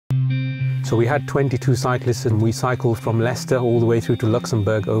So we had 22 cyclists and we cycled from Leicester all the way through to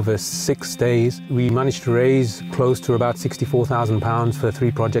Luxembourg over 6 days. We managed to raise close to about £64,000 for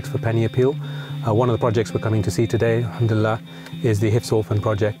 3 projects for PennyAppeal. One of the projects we're coming to see today, alhamdulillah, is the Hifz Orphan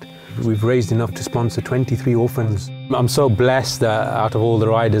project. We've raised enough to sponsor 23 orphans. I'm so blessed that out of all the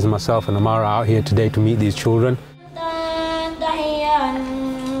riders, myself and Amara are out here today to meet these children.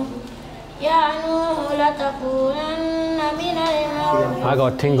 I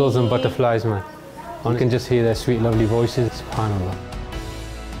got tingles and butterflies, man. You can just hear their sweet, lovely voices. SubhanAllah.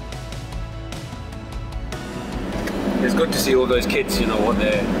 It's good to see all those kids, you know,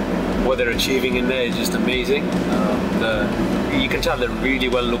 what they're achieving in there is just amazing. You can tell they're really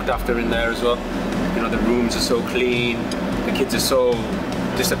well looked after in there as well. You know, the rooms are so clean, the kids are so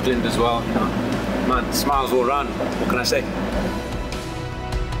disciplined as well, you know. Man, smiles all around, what can I say?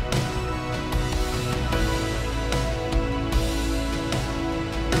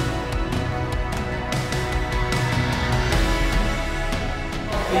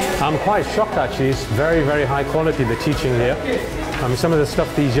 I'm quite shocked actually. It's very, very high quality, the teaching here. Some of the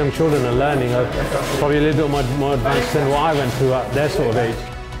stuff these young children are learning are probably a little bit more advanced than what I went through at their sort of age.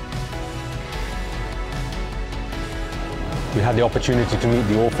 We had the opportunity to meet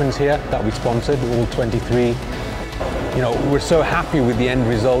the orphans here that we sponsored, all 23. You know, we're so happy with the end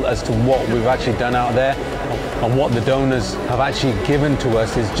result as to what we've actually done out there, and what the donors have actually given to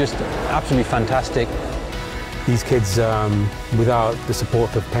us is just absolutely fantastic. These kids, without the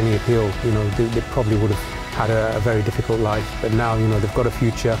support of PennyAppeal, you know, they probably would have had a very difficult life. But now, you know, they've got a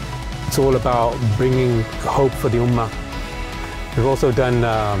future. It's all about bringing hope for the Ummah. We've also done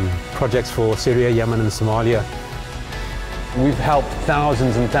projects for Syria, Yemen and Somalia. We've helped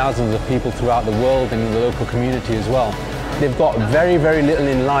thousands and thousands of people throughout the world and in the local community as well. They've got very, very little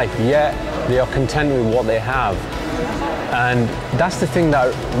in life, yet they are content with what they have. And that's the thing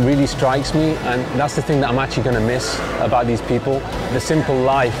that really strikes me, and that's the thing that I'm actually going to miss about these people. The simple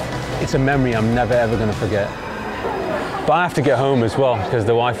life, it's a memory I'm never ever going to forget. But I have to get home as well, because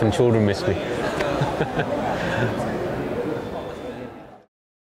the wife and children miss me.